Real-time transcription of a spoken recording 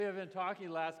We have been talking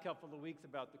the last couple of weeks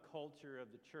about the culture of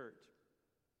the church,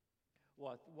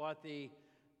 what the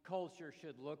culture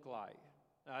should look like.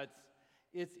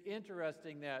 It's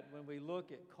interesting that when we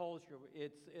look at culture,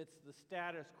 it's the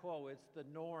status quo, it's the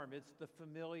norm, it's the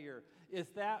familiar, it's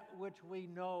that which we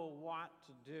know what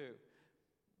to do.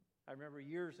 I remember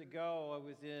years ago I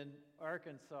was in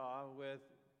Arkansas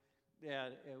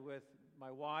with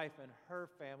my wife and her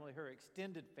family, her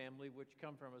extended family, which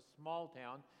come from a small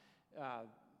town.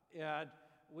 And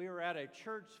we were at a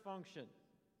church function,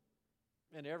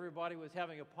 and everybody was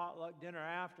having a potluck dinner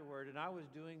afterward, and I was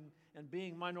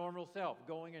being my normal self,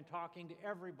 going and talking to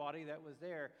everybody that was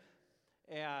there.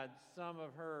 And some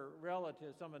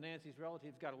of Nancy's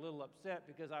relatives got a little upset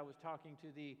because I was talking to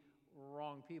the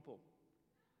wrong people.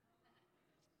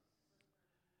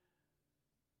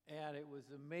 And it was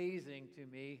amazing to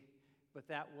me, but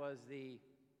that was the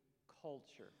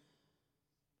culture.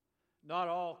 Not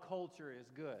all culture is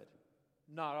good.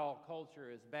 Not all culture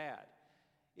is bad.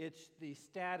 It's the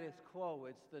status quo.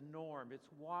 It's the norm. It's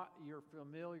what you're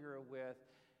familiar with.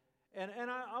 And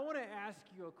I want to ask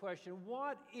you a question.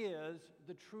 What is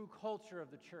the true culture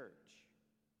of the church?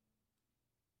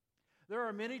 There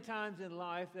are many times in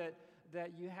life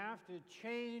that you have to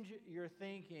change your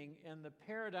thinking and the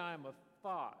paradigm of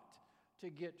thought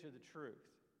to get to the truth.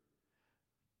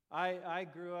 I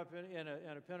grew up in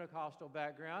a Pentecostal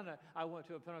background. I went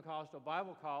to a Pentecostal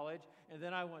Bible college, and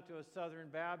then I went to a Southern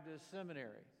Baptist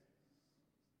seminary.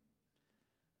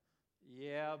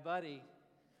 Yeah, buddy.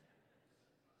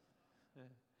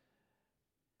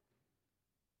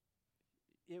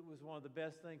 It was one of the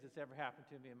best things that's ever happened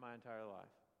to me in my entire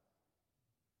life,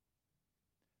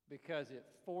 because it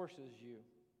forces you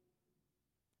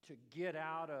to get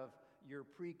out of your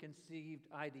preconceived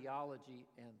ideology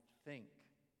and think.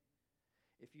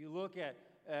 If you look at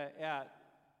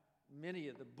many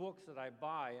of the books that I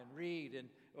buy and read,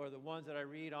 or the ones that I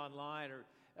read online,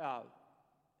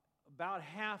 about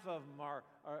half of them are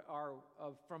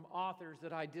from authors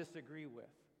that I disagree with.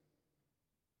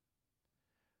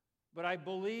 But I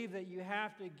believe that you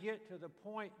have to get to the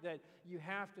point that you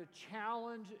have to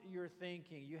challenge your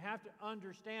thinking. You have to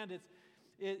understand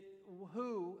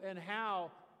who and how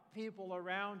people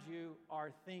around you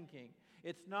are thinking.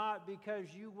 It's not because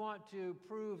you want to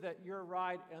prove that you're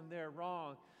right and they're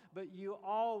wrong, but you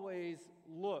always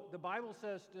look. The Bible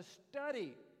says to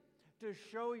study, to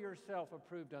show yourself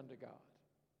approved unto God.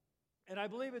 And I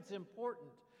believe it's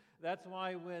important. That's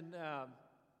why when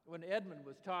Edmund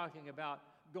was talking about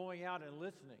going out and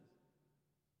listening,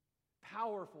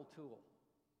 powerful tool.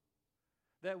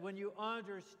 That when you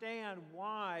understand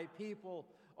why people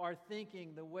are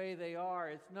thinking the way they are,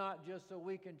 it's not just so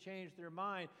we can change their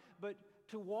mind, but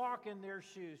to walk in their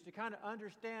shoes, to kind of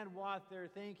understand what they're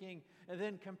thinking, and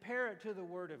then compare it to the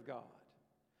Word of God.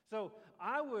 So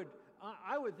I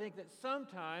would think that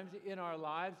sometimes in our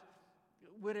lives,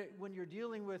 when you're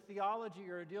dealing with theology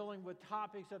or dealing with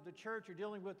topics of the church or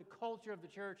dealing with the culture of the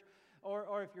church,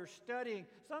 or if you're studying,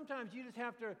 sometimes you just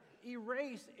have to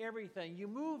erase everything. You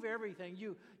move everything.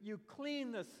 You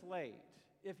clean the slate.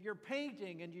 If you're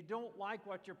painting and you don't like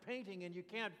what you're painting and you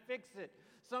can't fix it,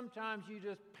 sometimes you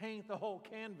just paint the whole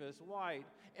canvas white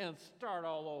and start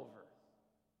all over.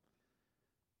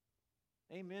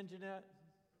 Amen, Jeanette?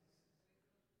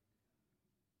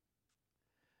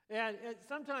 And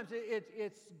sometimes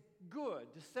it's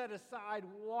good to set aside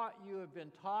what you have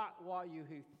been taught, what you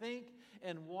think,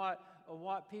 and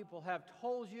what people have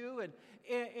told you,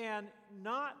 and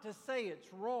not to say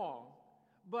it's wrong,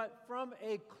 but from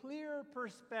a clear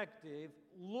perspective,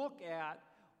 look at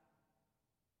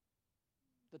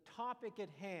the topic at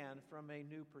hand from a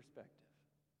new perspective.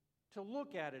 To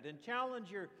look at it and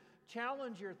challenge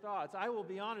your thoughts. I will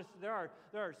be honest, there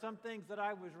are some things that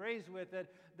I was raised with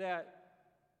that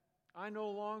I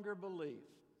no longer believe.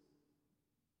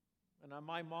 And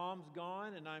my mom's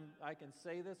gone, and I can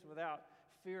say this without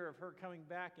fear of her coming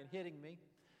back and hitting me.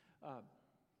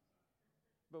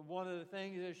 But one of the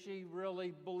things that she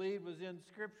really believed was in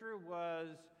Scripture was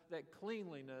that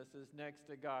cleanliness is next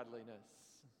to godliness.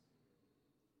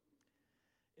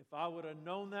 If I would have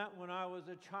known that when I was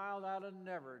a child, I'd have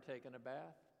never taken a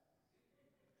bath.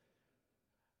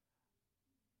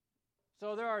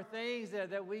 So there are things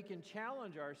that we can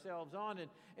challenge ourselves on.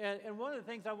 And one of the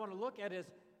things I want to look at is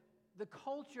the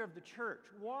culture of the church.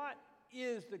 What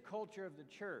is the culture of the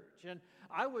church? And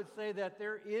I would say that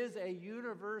there is a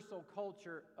universal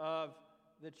culture of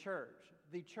the church,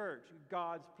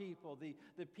 God's people,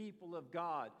 the people of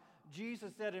God.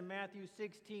 Jesus said in Matthew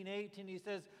 16:18, he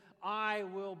says, I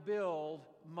will build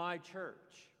my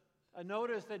church.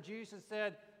 Notice that Jesus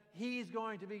said He's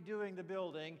going to be doing the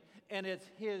building, and it's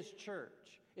His church.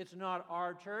 It's not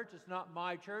our church. It's not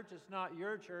my church. It's not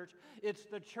your church. It's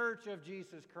the church of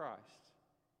Jesus Christ.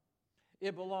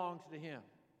 It belongs to Him.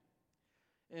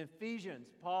 In Ephesians,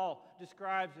 Paul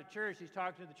describes the church. He's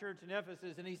talking to the church in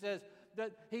Ephesus, and he says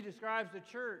that he describes the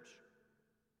church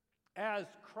as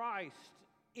Christ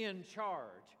in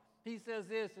charge. He says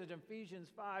this in Ephesians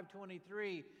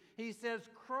 5:23. He says,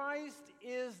 Christ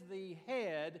is the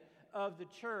head of the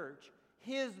church,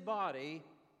 His body,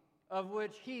 of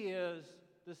which He is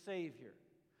the Savior.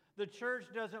 The church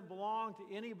doesn't belong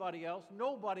to anybody else.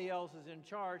 Nobody else is in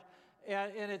charge.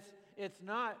 And it's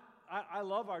not, I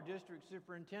love our district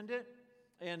superintendent,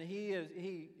 and he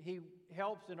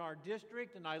helps in our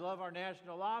district, and I love our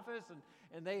national office,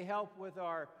 and they help with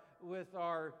our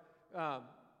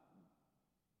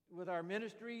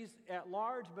ministries at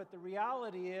large. But the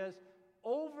reality is,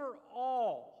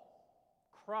 overall,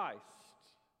 Christ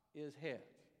is head.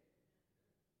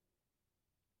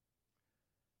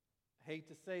 I hate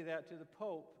to say that to the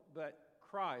Pope, but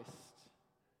Christ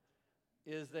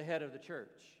is the head of the church.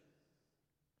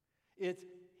 It's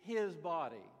His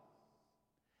body.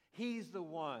 He's the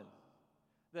one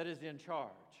that is in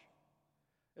charge.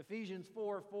 Ephesians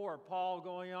 4:4, Paul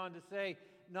going on to say,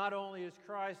 not only is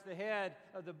Christ the head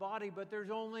of the body, but there's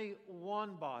only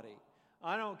one body.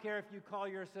 I don't care if you call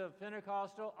yourself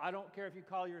Pentecostal. I don't care if you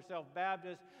call yourself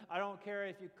Baptist. I don't care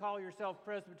if you call yourself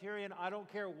Presbyterian. I don't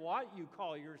care what you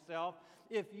call yourself.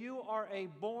 If you are a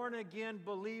born-again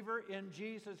believer in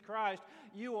Jesus Christ,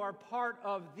 you are part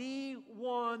of the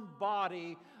one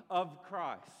body of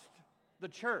Christ, the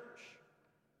church.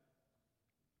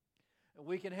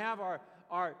 We can have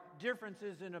our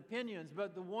differences in opinions,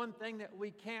 but the one thing that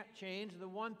we can't change, the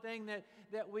one thing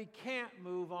that we can't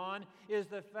move on, is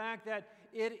the fact that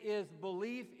it is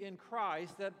belief in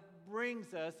Christ that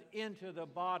brings us into the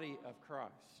body of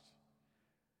Christ.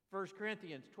 1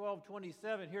 Corinthians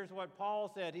 12:27, here's what Paul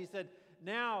said. He said,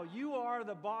 now you are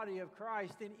the body of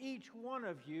Christ, and each one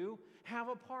of you have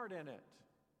a part in it.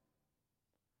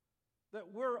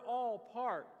 That we're all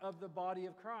part of the body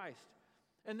of Christ.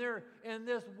 And there, in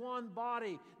this one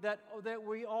body that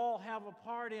we all have a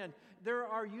part in, there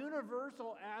are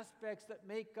universal aspects that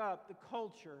make up the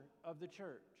culture of the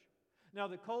church. Now,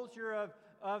 the culture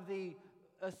of the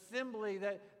assembly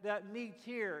that meets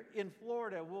here in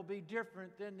Florida will be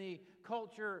different than the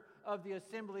culture of the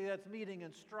assembly that's meeting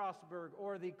in Strasbourg,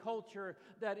 or the culture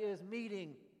that is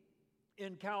meeting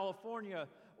in California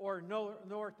or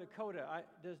North Dakota.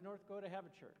 Does North Dakota have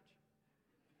a church?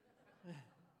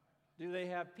 Do they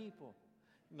have people?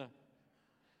 No.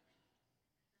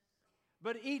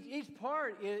 But each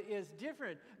part is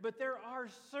different. But there are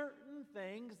certain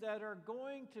things that are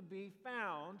going to be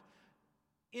found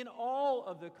in all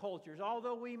of the cultures,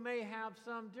 although we may have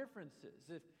some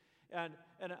differences.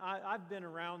 I've been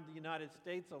around the United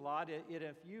States a lot.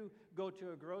 If you go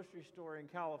to a grocery store in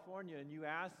California and you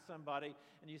ask somebody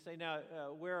and you say, now,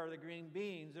 where are the green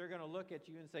beans? They're going to look at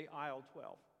you and say, aisle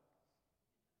 12.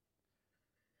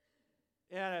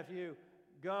 And if you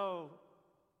go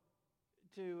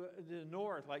to the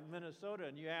north, like Minnesota,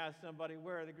 and you ask somebody,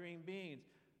 where are the green beans?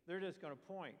 They're just going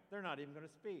to point. They're not even going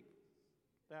to speak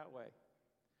that way.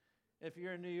 If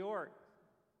you're in New York,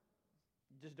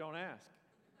 just don't ask.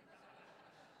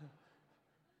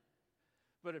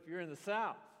 But if you're in the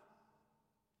South,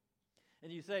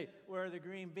 and you say, where are the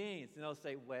green beans? And they'll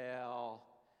say, well,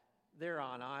 they're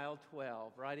on aisle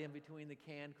 12, right in between the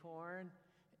canned corn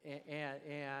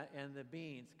and the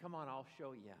beans. Come on, I'll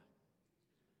show you.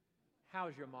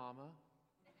 How's your mama?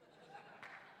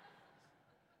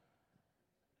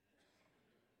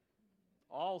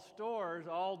 All stores,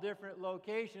 all different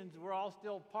locations, we're all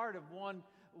still part of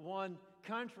one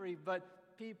country, but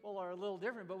people are a little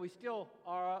different, but we still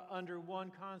are under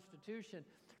one constitution.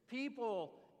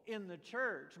 People in the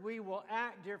church, we will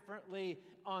act differently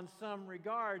on some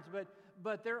regards,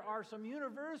 but there are some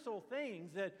universal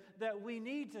things that we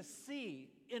need to see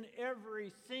in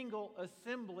every single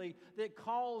assembly that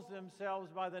calls themselves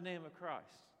by the name of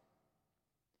Christ.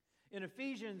 In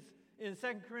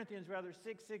 2 Corinthians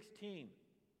 6:16,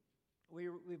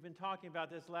 we've been talking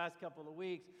about this last couple of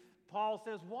weeks. Paul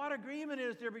says, what agreement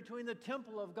is there between the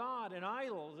temple of God and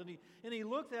idols? And he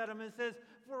looks at them and says,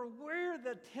 for we're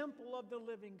the temple of the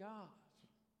living God.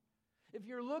 If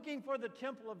you're looking for the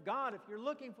temple of God, if you're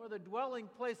looking for the dwelling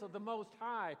place of the Most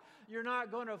High, you're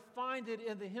not going to find it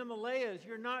in the Himalayas.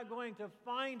 You're not going to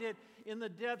find it in the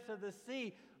depths of the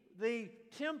sea. The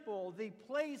temple, the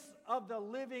place of the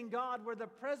living God, where the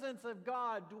presence of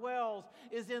God dwells,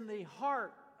 is in the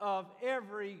heart of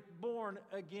every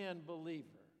born-again believer.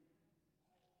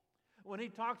 When he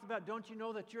talks about, don't you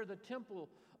know that you're the temple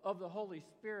of the Holy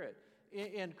Spirit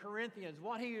in Corinthians,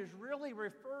 what he is really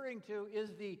referring to is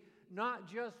not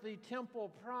just the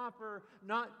temple proper,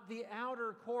 not the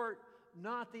outer court,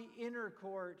 not the inner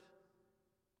court,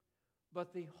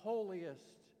 but the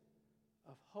holiest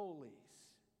of holies.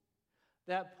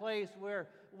 That place where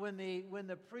when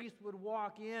the priest would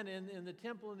walk in the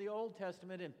temple in the Old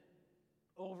Testament, and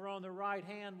over on the right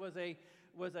hand was a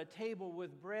table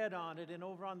with bread on it, and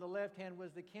over on the left hand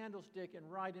was the candlestick,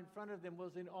 and right in front of them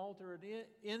was an altar of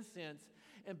incense,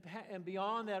 and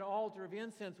beyond that altar of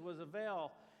incense was a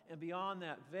veil, and beyond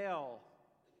that veil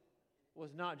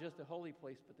was not just the holy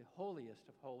place, but the holiest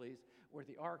of holies, where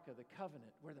the Ark of the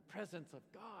Covenant, where the presence of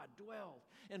God dwelled.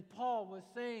 And Paul was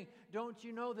saying, don't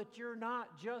you know that you're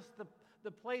not just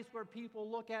the place where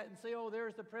people look at and say, oh,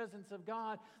 there's the presence of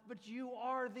God, but you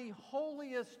are the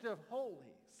holiest of holies.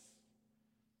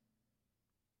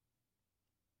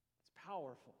 It's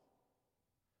powerful.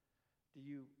 Do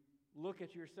you look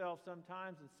at yourself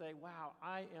sometimes and say, wow,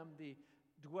 I am the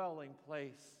dwelling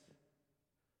place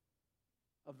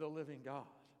of the living God?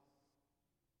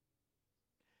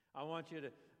 I want you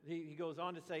to, he goes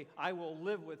on to say, I will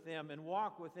live with them and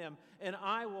walk with them, and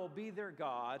I will be their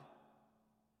God,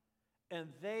 and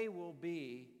they will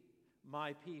be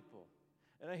my people.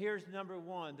 And here's number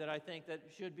one that I think that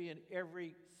should be in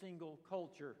every single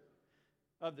culture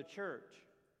of the church,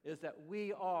 is that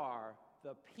we are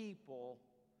the people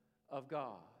of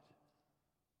God.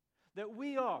 That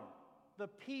we are the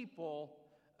people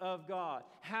of God.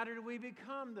 How did we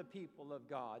become the people of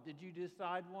God? Did you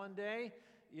decide one day,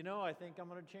 you know, I think I'm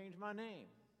going to change my name.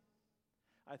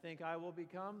 I think I will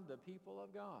become the people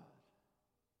of God.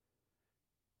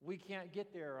 We can't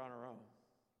get there on our own.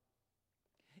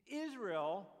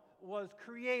 Israel was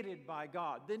created by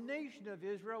God. The nation of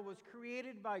Israel was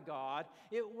created by God.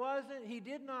 He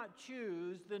did not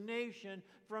choose the nation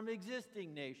from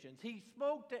existing nations. He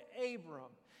spoke to Abram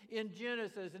in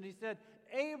Genesis, and he said,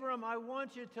 Abram, I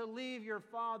want you to leave your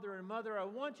father and mother. I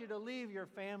want you to leave your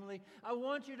family. I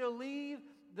want you to leave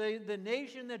the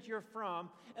nation that you're from,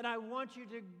 and I want you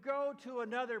to go to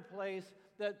another place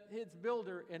that its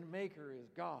builder and maker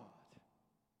is God.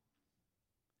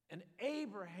 And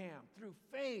Abraham, through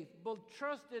faith, both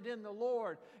trusted in the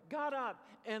Lord, got up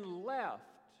and left.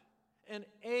 And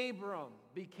Abram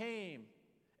became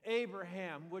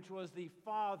Abraham, which was the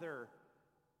father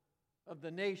of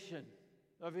the nation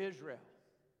of Israel.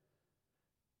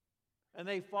 And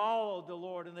they followed the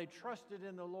Lord, and they trusted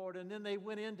in the Lord. And then they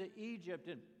went into Egypt,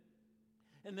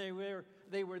 and they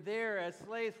were there as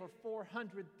slaves for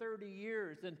 430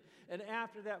 years. And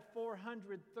after that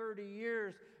 430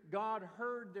 years, God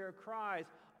heard their cries,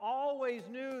 always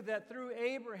knew that through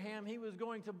Abraham he was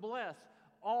going to bless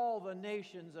all the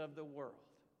nations of the world.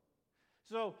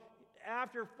 So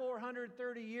after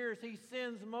 430 years, he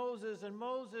sends Moses, and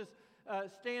Moses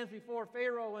stands before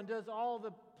Pharaoh and does all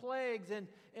the plagues, and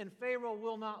Pharaoh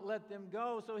will not let them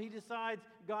go. So he decides,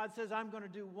 God says, I'm going to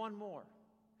do one more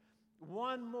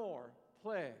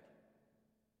plague,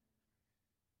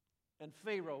 and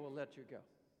Pharaoh will let you go.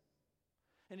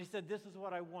 And he said, this is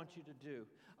what I want you to do.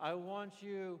 I want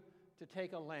you to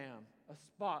take a lamb, a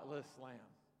spotless lamb,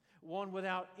 one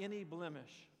without any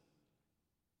blemish.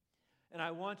 And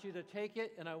I want you to take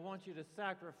it, and I want you to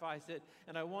sacrifice it,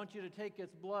 and I want you to take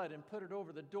its blood and put it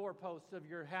over the doorposts of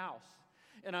your house.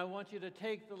 And I want you to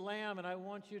take the lamb, and I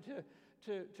want you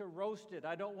to roast it.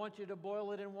 I don't want you to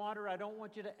boil it in water. I don't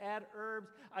want you to add herbs.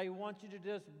 I want you to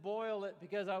just boil it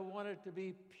because I want it to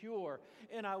be pure.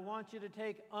 And I want you to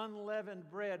take unleavened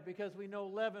bread, because we know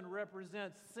leaven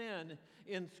represents sin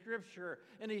in Scripture.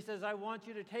 And he says, I want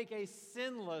you to take a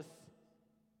sinless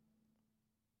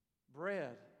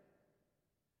bread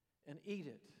and eat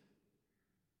it.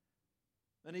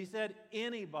 And he said,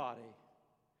 anybody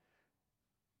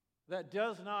that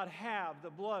does not have the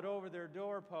blood over their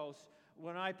doorposts,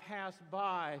 when I pass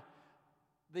by,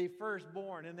 the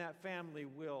firstborn in that family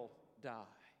will die.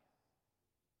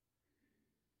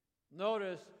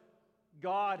 Notice,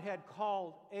 God had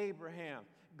called Abraham.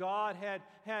 God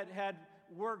had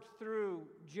worked through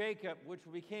Jacob, which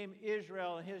became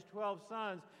Israel, and his 12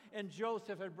 sons, and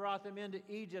Joseph had brought them into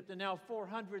Egypt. And now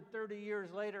 430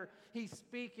 years later, he's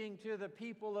speaking to the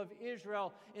people of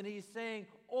Israel, and he's saying,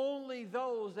 only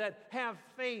those that have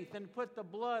faith and put the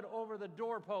blood over the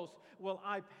doorposts will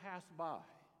I pass by.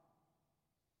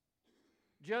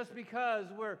 Just because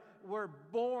we're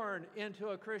born into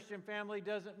a Christian family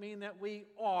doesn't mean that we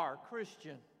are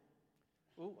Christian.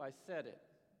 Ooh, I said it,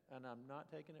 and I'm not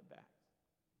taking it back.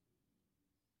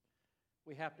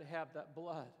 We have to have that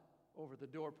blood over the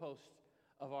doorposts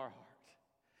of our heart.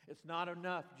 It's not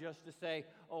enough just to say,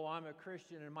 oh, I'm a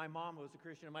Christian, and my mom was a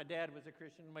Christian, and my dad was a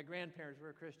Christian, and my grandparents were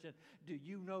a Christian. Do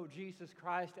you know Jesus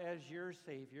Christ as your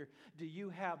Savior? Do you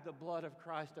have the blood of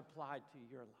Christ applied to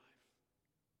your life?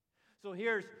 So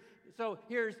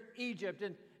here's Egypt,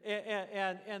 and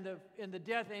the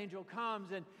death angel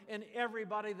comes, and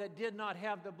everybody that did not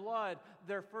have the blood,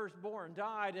 their firstborn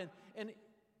died,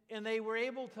 and they were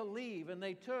able to leave, and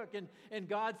they took, and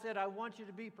God said, I want you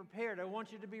to be prepared. I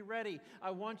want you to be ready.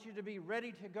 I want you to be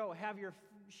ready to go. Have your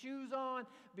shoes on.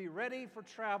 Be ready for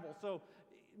travel. So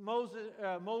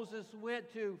Moses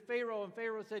went to Pharaoh, and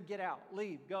Pharaoh said, get out,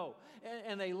 leave, go.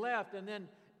 And they left, and then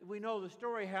we know the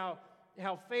story how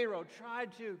Pharaoh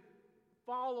tried to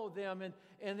follow them,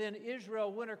 and then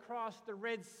Israel went across the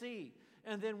Red Sea.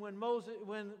 And then when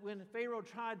Pharaoh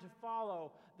tried to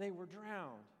follow, they were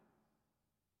drowned.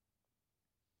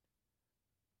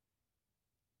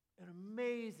 An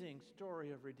amazing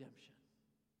story of redemption.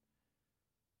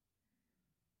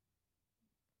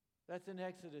 That's in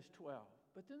Exodus 12.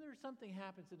 But then there's something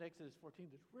happens in Exodus 14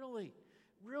 that's really,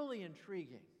 really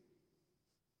intriguing.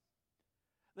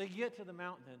 They get to the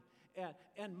mountain,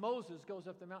 and Moses goes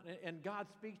up the mountain, and God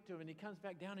speaks to him, and he comes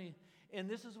back down, and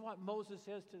this is what Moses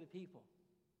says to the people.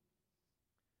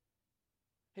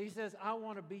 He says, I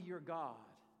want to be your God,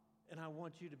 and I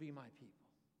want you to be my people.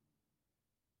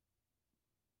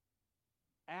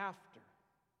 After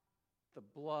the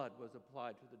blood was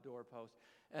applied to the doorpost,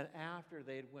 and after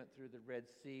they had went through the Red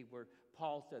Sea, where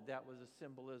Paul said that was a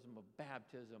symbolism of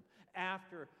baptism,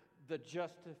 after the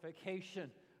justification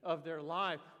of their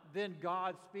life, then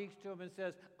God speaks to them and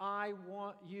says, I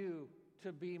want you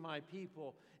to be my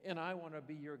people, and I want to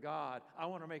be your God. I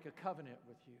want to make a covenant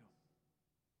with you.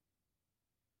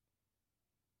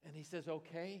 And he says,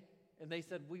 okay. And they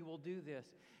said, we will do this.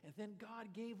 And then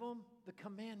God gave them the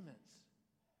commandments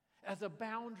as a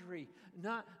boundary,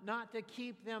 not to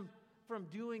keep them from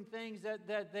doing things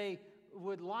that they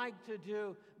would like to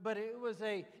do, but it was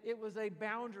a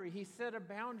boundary. He set a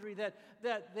boundary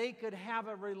that they could have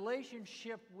a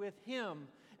relationship with him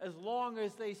as long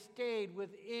as they stayed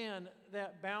within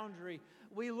that boundary.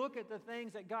 We look at the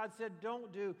things that God said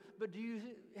don't do, but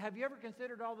have you ever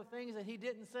considered all the things that he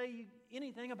didn't say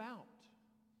anything about?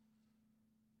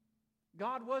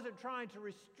 God wasn't trying to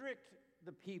restrict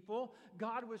the people.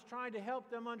 God was trying to help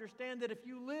them understand that if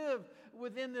you live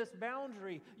within this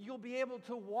boundary, you'll be able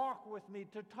to walk with me,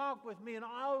 to talk with me, and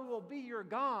I will be your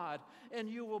God, and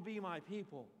you will be my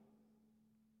people.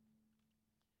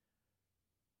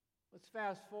 Let's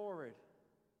fast forward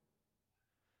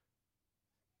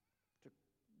to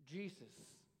Jesus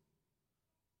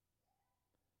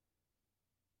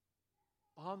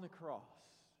on the cross,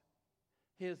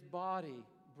 his body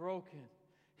broken.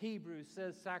 Hebrews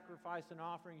says, sacrifice and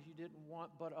offerings you didn't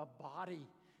want, but a body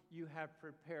you have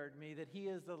prepared me. That he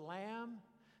is the Lamb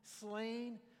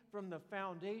slain from the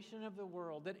foundation of the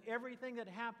world. That everything that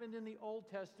happened in the Old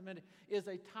Testament is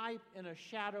a type and a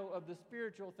shadow of the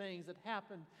spiritual things that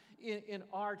happened in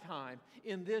our time,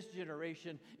 in this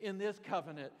generation, in this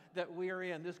covenant that we are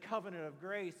in, this covenant of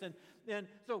grace. And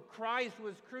so Christ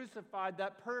was crucified,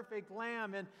 that perfect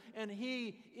Lamb, and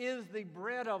he is the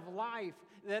bread of life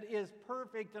that is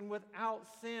perfect and without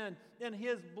sin. And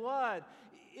his blood,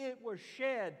 it was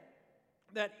shed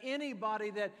that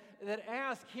anybody that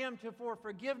asks him for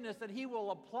forgiveness, that he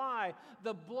will apply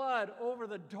the blood over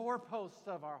the doorposts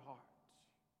of our hearts.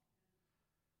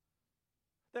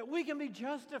 That we can be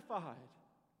justified.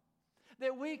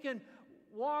 That we can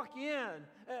walk in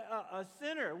a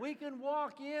sinner. We can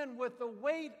walk in with the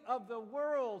weight of the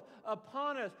world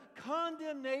upon us,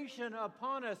 condemnation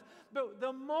upon us. But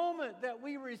the moment that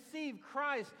we receive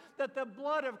Christ, that the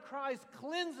blood of Christ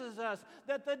cleanses us,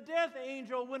 that the death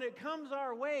angel, when it comes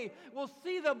our way, will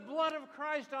see the blood of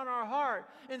Christ on our heart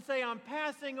and say, I'm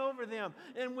passing over them,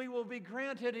 and we will be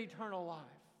granted eternal life.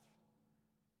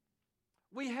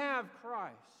 We have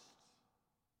Christ.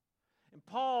 And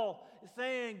Paul is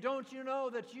saying, don't you know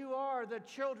that you are the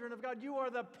children of God? You are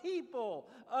the people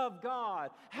of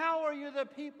God. How are you the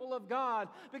people of God?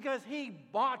 Because he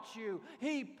bought you.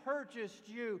 He purchased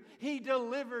you. He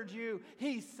delivered you.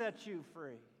 He set you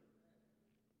free.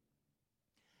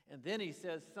 And then he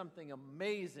says something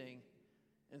amazing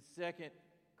in 2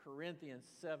 Corinthians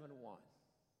 7:1.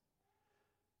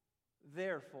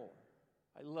 Therefore,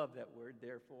 I love that word,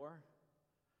 therefore.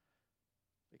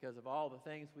 Because of all the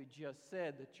things we just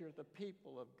said, that you're the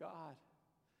people of God.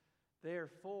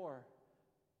 Therefore,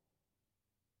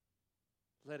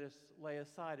 let us lay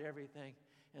aside everything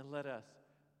and let us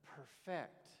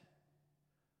perfect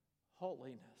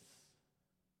holiness.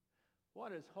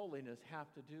 What does holiness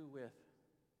have to do with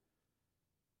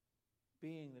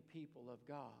being the people of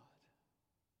God.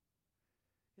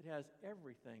 It has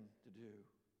everything to do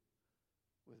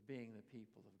with being the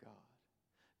people of God.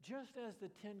 Just as the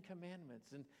Ten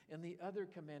Commandments and the other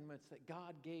commandments that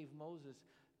God gave Moses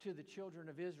to the children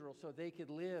of Israel so they could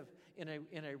live in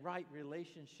a right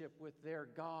relationship with their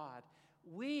God,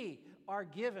 we are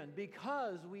given,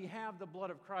 because we have the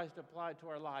blood of Christ applied to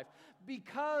our life,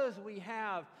 because we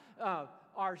have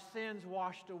our sins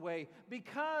washed away,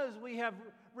 because we have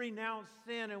renounced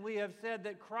sin and we have said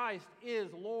that Christ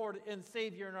is Lord and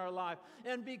Savior in our life,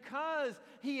 and because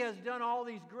He has done all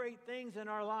these great things in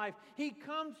our life, He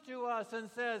comes to us and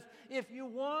says, if you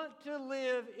want to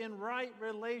live in right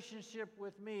relationship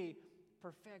with me,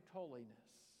 perfect holiness.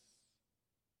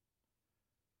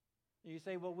 You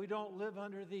say, well, we don't live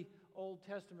under the Old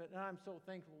Testament, and I'm so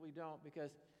thankful we don't,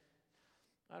 because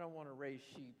I don't want to raise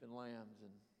sheep and lambs and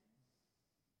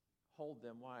hold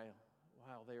them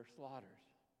while they are slaughtered.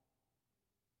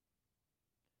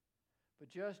 But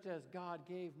just as God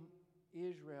gave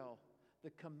Israel the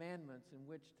commandments in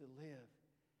which to live,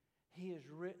 He has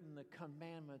written the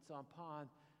commandments upon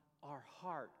our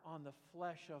heart, on the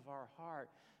flesh of our heart.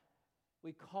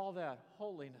 We call that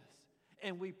holiness.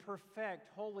 And we perfect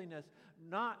holiness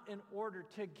not in order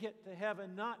to get to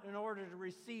heaven, not in order to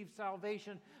receive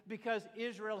salvation, because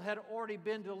Israel had already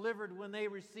been delivered when they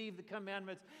received the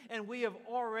commandments, and we have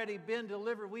already been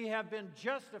delivered. We have been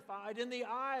justified in the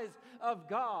eyes of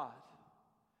God.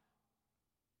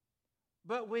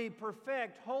 But we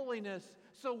perfect holiness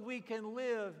so we can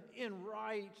live in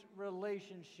right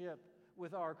relationship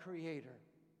with our Creator.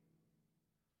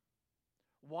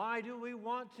 Why do we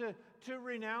want to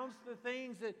renounce the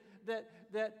things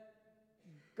that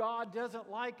God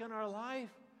doesn't like in our life?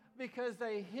 Because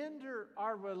they hinder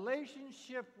our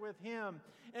relationship with Him.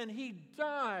 And He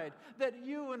died that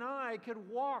you and I could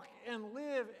walk and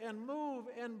live and move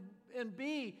and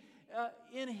be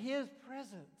in His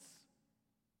presence.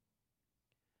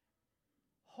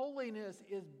 Holiness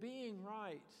is being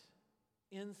right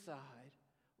inside.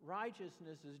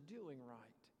 Righteousness is doing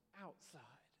right outside.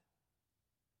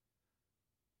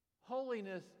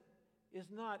 Holiness is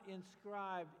not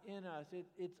inscribed in us.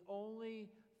 It's only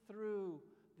through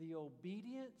the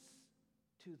obedience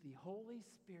to the Holy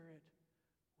Spirit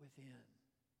within.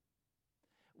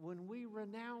 When we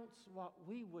renounce what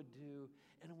we would do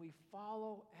and we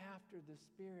follow after the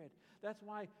Spirit. That's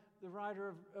why the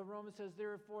writer of Romans says,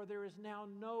 therefore there is now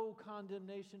no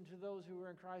condemnation to those who are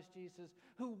in Christ Jesus,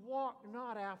 who walk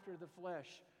not after the flesh,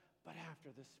 but after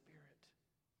the Spirit.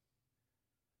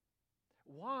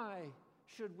 Why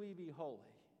should we be holy?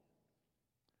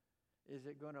 Is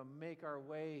it going to make our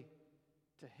way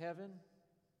to heaven?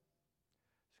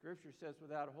 Scripture says,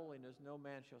 without holiness, no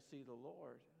man shall see the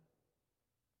Lord.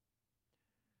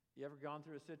 You ever gone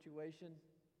through a situation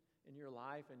in your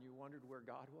life and you wondered where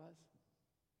God was?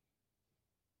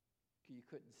 You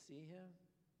couldn't see Him?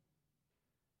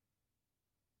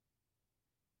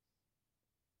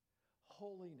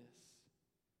 Holiness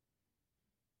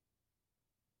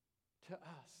to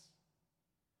us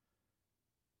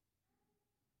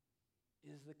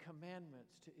is the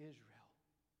commandments to Israel.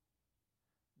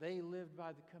 They lived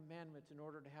by the commandments in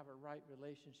order to have a right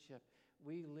relationship.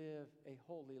 We live a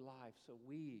holy life so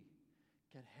we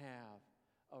can have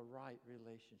a right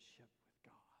relationship with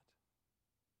God.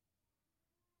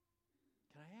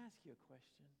 Can I ask you a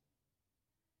question?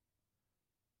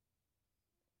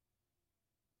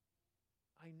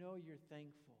 I know you're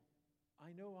thankful.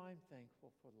 I know I'm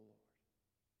thankful for the Lord.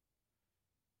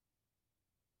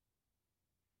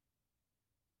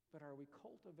 But are we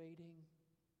cultivating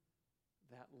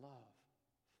that love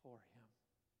for Him?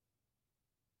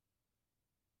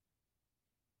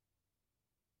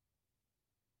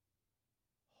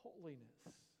 Holiness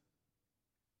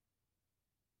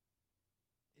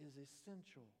is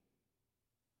essential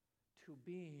to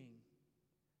being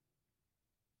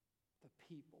the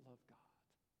people of God.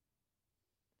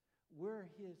 We're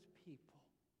His people.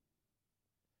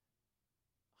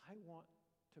 I want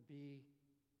to be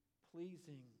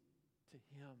pleasing to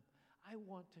Him. I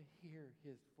want to hear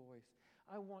His voice.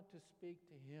 I want to speak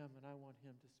to Him, and I want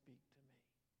Him to speak to me.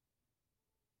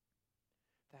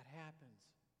 That happens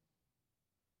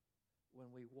when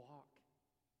we walk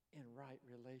in right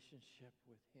relationship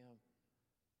with Him.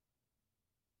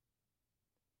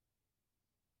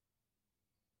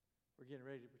 We're getting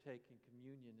ready to partake in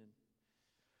communion, and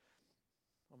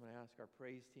I'm going to ask our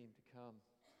praise team to come.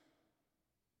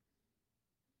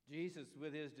 Jesus,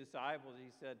 with His disciples,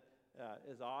 He said,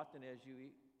 as often as you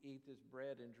eat this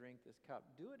bread and drink this cup,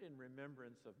 do it in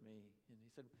remembrance of me. And He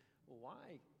said, well,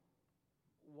 why?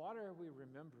 What are we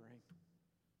remembering?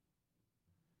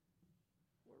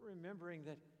 We're remembering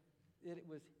that it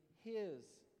was His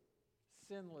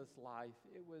sinless life.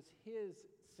 It was His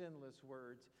sinless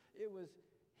words. It was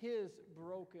His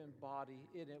broken body,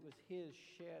 and it was His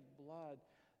shed blood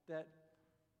that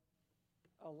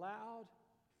allowed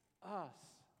us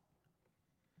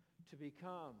to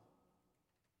become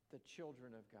the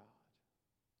children of God.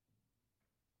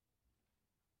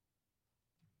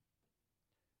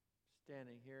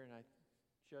 Standing here, and I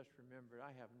just remembered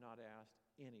I have not asked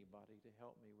anybody to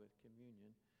help me with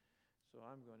communion, so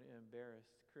I'm going to embarrass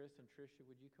Chris and Tricia.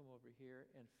 Would you come over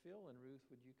here? And Phil and Ruth,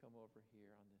 would you come over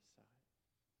here on this side?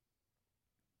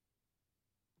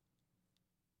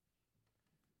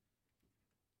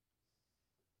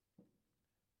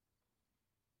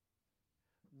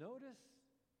 Notice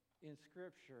in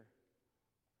Scripture,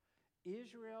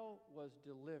 Israel was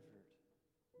delivered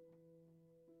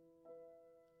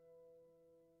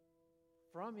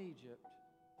from Egypt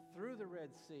through the Red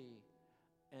Sea,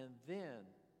 and then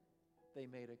they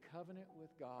made a covenant with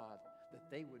God that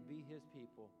they would be His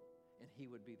people and He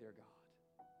would be their God.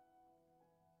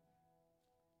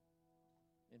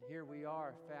 And here we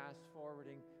are, fast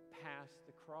forwarding past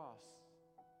the cross.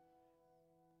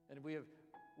 And we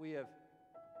have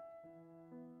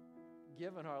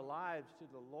given our lives to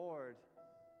the Lord,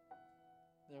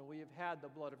 and we have had the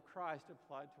blood of Christ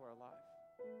applied to our life.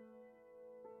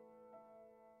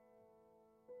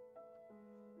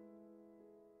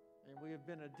 And we have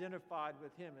been identified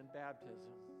with Him in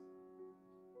baptism.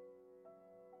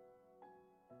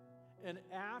 And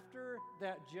after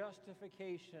that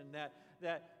justification,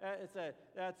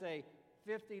 that's a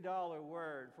 $50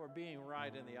 word for being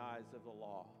right in the eyes of the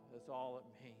law. That's all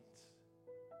it means.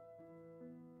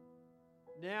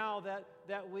 Now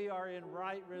that we are in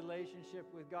right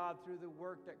relationship with God through the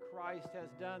work that Christ has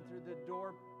done, through the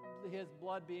door, His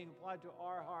blood being applied to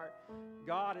our heart,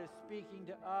 God is speaking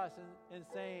to us and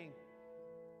saying,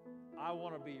 I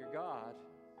want to be your God,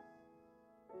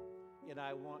 and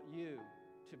I want you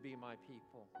to be my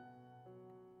people.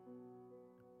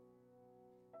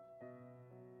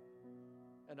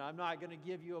 And I'm not going to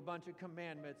give you a bunch of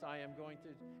commandments. I am going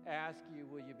to ask you,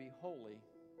 will you be holy?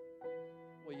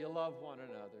 Will you love one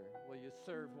another? Will you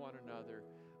serve one another?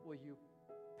 Will you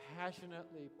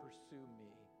passionately pursue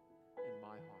me in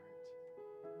my heart?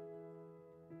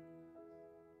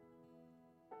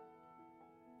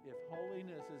 If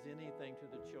holiness is anything to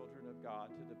the children of God,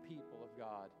 to the people of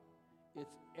God,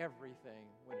 it's everything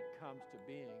when it comes to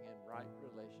being in right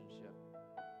relationship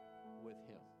with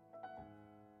Him.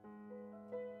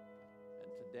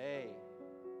 And today,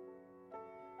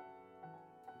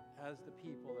 as the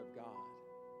people of God,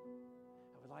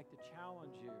 I would like to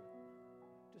challenge you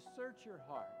to search your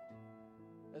heart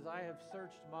as I have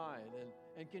searched mine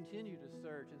and continue to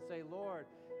search and say, Lord,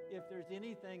 if there's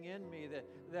anything in me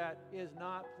that is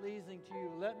not pleasing to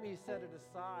you, let me set it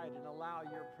aside and allow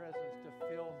your presence to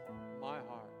fill my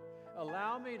heart.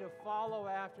 Allow me to follow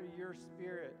after your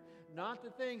Spirit, not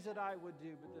the things that I would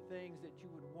do, but the things that you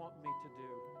would want me to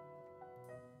do.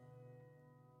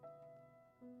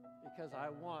 Because I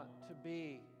want to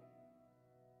be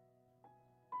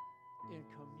in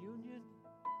communion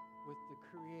with the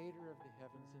Creator of the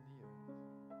heavens and the earth.